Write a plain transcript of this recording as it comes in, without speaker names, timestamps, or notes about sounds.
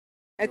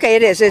Okay,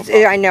 it is.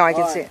 I know, I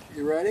can see it.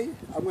 You ready?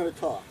 I'm going to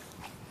talk.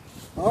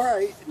 All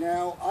right,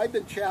 now I've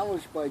been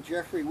challenged by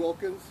Jeffrey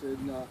Wilkins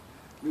in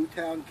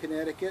Newtown,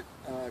 Connecticut,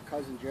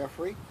 cousin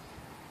Jeffrey,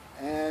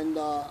 and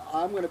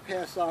I'm going to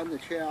pass on the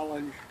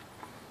challenge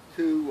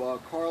to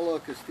Carla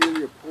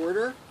Castilla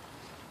Porter,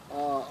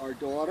 our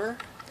daughter,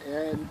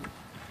 and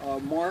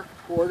Mark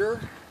Porter,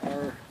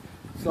 our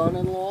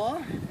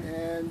son-in-law,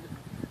 and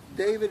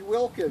David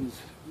Wilkins,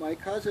 my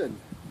cousin.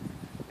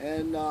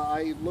 And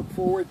I look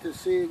forward to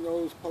seeing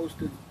those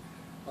posted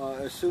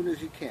as soon as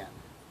you can.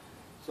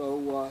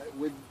 So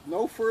with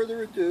no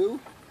further ado,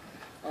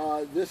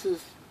 this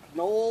is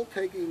Noel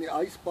taking the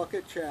Ice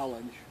Bucket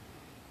Challenge.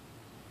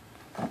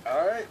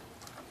 All right.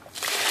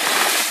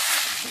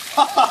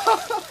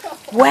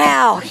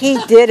 Wow, he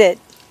did it.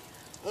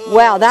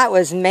 Wow, that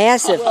was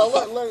massive. Well,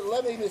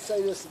 let me just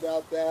say this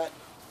about that.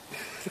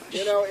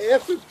 You know,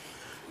 after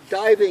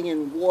diving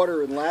in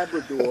water in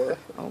Labrador,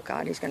 oh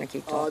God, he's going to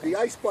keep talking. the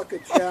Ice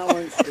Bucket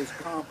Challenge is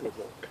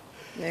comparable.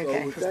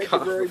 Okay. So thank you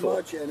very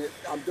much, and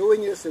I'm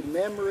doing this in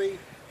memory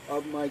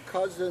of my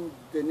cousin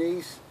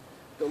Denise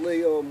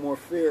DeLeo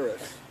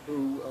Morpheris,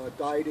 who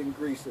died in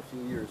Greece a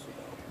few years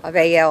ago. Of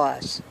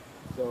ALS.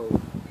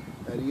 So,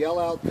 yell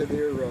out to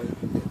their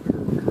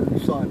her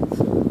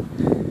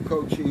sons,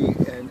 Kochi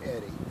and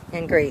Eddie.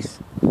 In Greece.